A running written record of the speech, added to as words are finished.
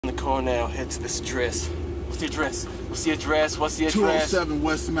car now, head to this address. What's the address? What's the address? What's the address? 207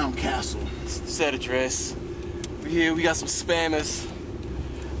 West Mount Castle. Set address. We're here, we got some spammers.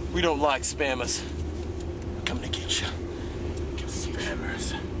 We don't like spammers. We're coming to get you.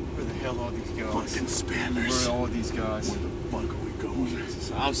 Spammers. Where the hell are these guys? Fucking spammers. Where are all these guys? Where the fuck are we going?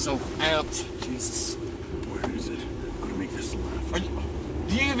 Jesus, I'm so amped. Jesus. Where is it? I'm gonna make this left.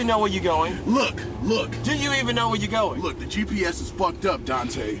 Do you even know where you're going? Look! Do you even know where you're going? Look, the GPS is fucked up,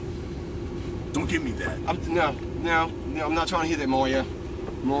 Dante. Don't give me that. No, I'm not trying to hear that, Mario.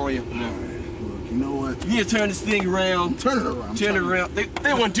 Mario, no. All right, look, you know what? You need to turn this thing around. Turn it around. Turn it around.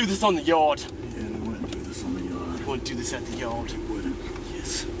 They wouldn't do this on the yard. Yeah, they wouldn't do this on the yard. They wouldn't do this at the yard. They wouldn't.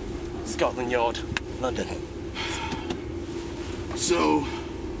 Yes. Scotland Yard, London. So,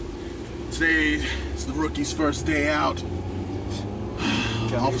 today is the rookie's first day out.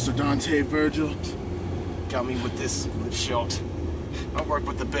 Officer Dante Vergil. Got me with this shot. I work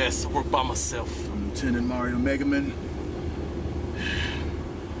with the best. I work by myself. I'm Lieutenant Mario Megaman.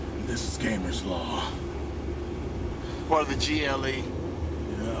 And this is Gamer's Law. Part of the GLE. Yep.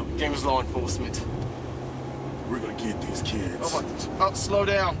 Gamers Law Enforcement. We're gonna get these kids. Oh, slow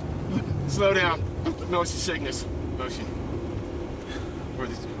down. Slow down. Motion sickness. Motion. Where are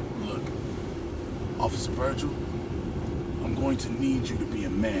these? Look, Officer Vergil, I'm going to need you to be a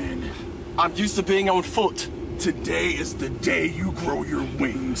man. I'm used to being on foot. Today is the day you grow your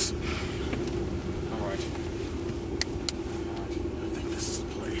wings. All right. I think this is the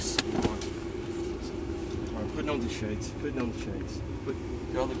place. All right, putting on the shades. Putting on the shades.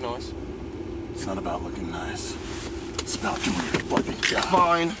 Y'all look nice. It's not about looking nice. It's about doing your fucking job.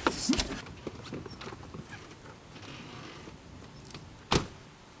 Fine.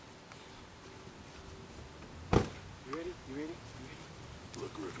 You ready?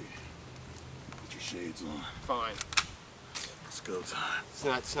 Look, Rookie. Put your shades on. Fine. It's go time. It's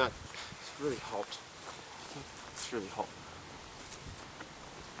not. It's really hot. It's really hot.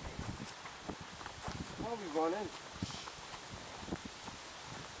 Why are we running?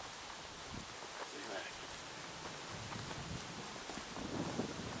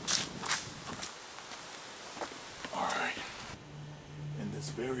 Alright. In this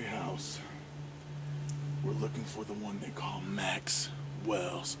very house, we're looking for the one they call Max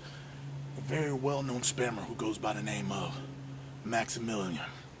Wells. A very well-known spammer who goes by the name of Maximilian.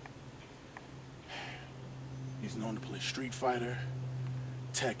 He's known to play Street Fighter,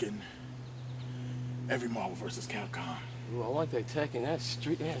 Tekken, every Marvel vs. Capcom. Ooh, I like that Tekken. That's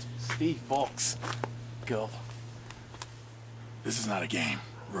Steve Fox. Go. This is not a game,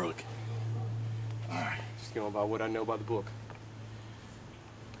 Rook. Alright. Just going by what I know by the book.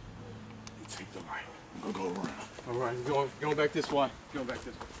 You take the right. I'm gonna go around. All right, going back this way. Going back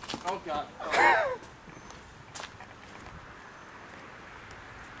this way. Oh God.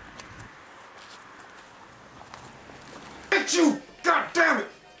 Hit you! God damn it!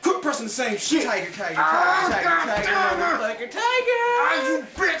 Quit pressing the same shit! Tiger, Tiger! motherfucker, tiger! Ah, you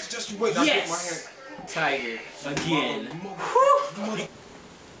bitch! Just you wait, I get my hand. Tiger, again.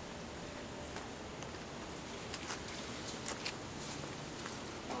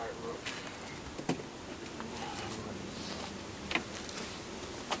 Alright, Rook.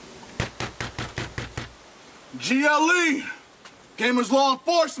 GLE! Gamers Law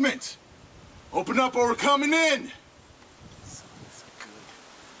Enforcement! Open up or we're coming in! Sounds good.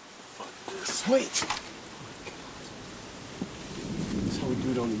 Fuck this. Wait. That's how we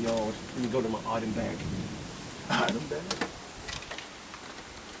do it on the yard. Let me go to my item bag. Item bag?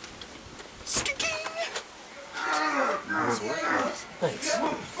 Thanks.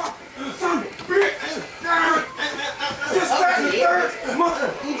 Just back the third!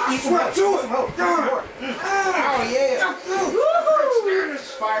 Sweat to it! Oh, yeah.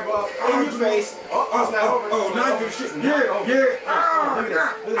 Fireball in your face. Oh, now you do shit. Yeah.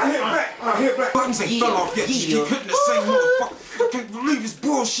 I hit back. Buttons ain't fell off yet. You keep hitting the same motherfucker. I can't believe this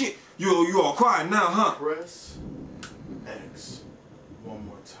bullshit. You all quiet now, huh? Press X one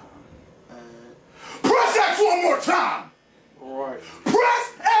more time. Press X one more time! Alright.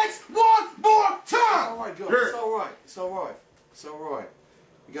 Press X one more time! Alright, good. It's alright. It's alright. It's alright.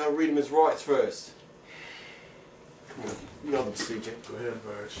 You gotta read him his rights first. Come on. You know the procedure. Go ahead,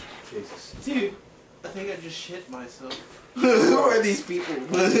 Verge. Jesus. Dude, I think I just shit myself. Who are these people?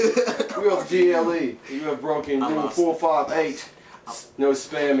 We have GLE. You have broken rule 458. No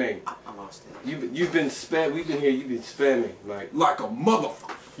spamming. I lost it. You've been spam. We've been here. You've been spamming. Like a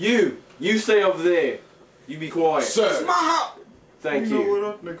motherfucker. You stay over there. You be quiet. Sir. It's my house. Thank You know you. what? I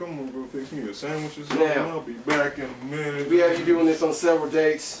think I'm gonna go fix me a sandwich or something. Now. I'll be back in a minute. We have you doing this on several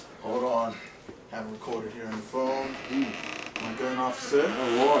dates. Hold on. Have it recorded here on the phone. My gun officer.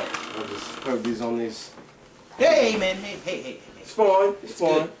 Alright. I just heard these on these. Hey, man. Hey. It's fine. It's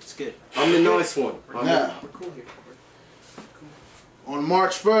fine. Good. It's good. I'm the nice one. Now, Cool here. on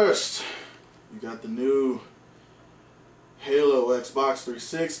March 1st, you got the new Halo Xbox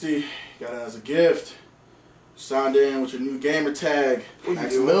 360. You got it as a gift. Signed in with your new gamer tag,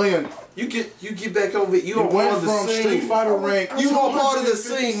 Maximilian. You get back over it. You You are part went of the from scene. Street Fighter rank You to are part of the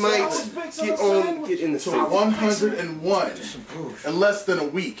scene, mate. Get in the scene. 101 in less than a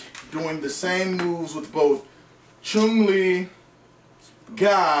week, doing the same moves with both Chun-Li,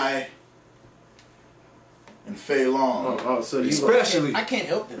 Guy, and Fei Long. Oh, so you Especially. I can't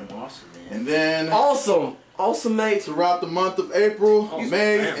help that I'm awesome, man. And then awesome, mate. throughout the month of April,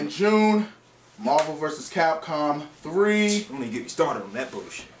 May, man. and June, Marvel vs. Capcom 3, Don't even get me started on that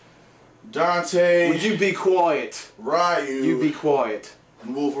bullshit. Dante, Would you be quiet? Ryu, You be quiet.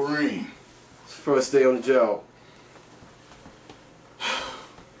 and Wolverine. First day on the job.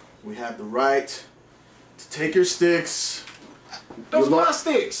 We have the right to take your sticks Those You're my not-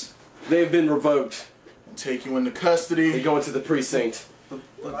 sticks. They've been revoked. and take you into They custody. go into the precinct.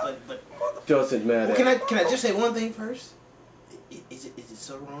 But Doesn't matter. can I just say one thing first? Is it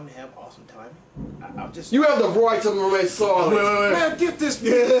so wrong to have awesome timing? I'll just. You have the right to remain silent. Man, get this.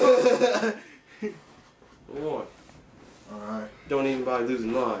 Alright. Alright. Don't even buy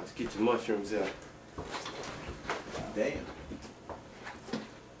losing lives. Get your mushrooms out. Damn.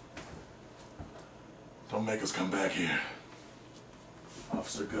 Don't make us come back here.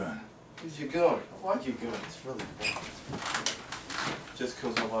 Officer Gunn. Where's your gun? I like your gun. It's really fun. Just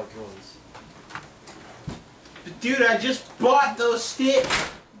because I like guns. But dude, I just bought those sticks.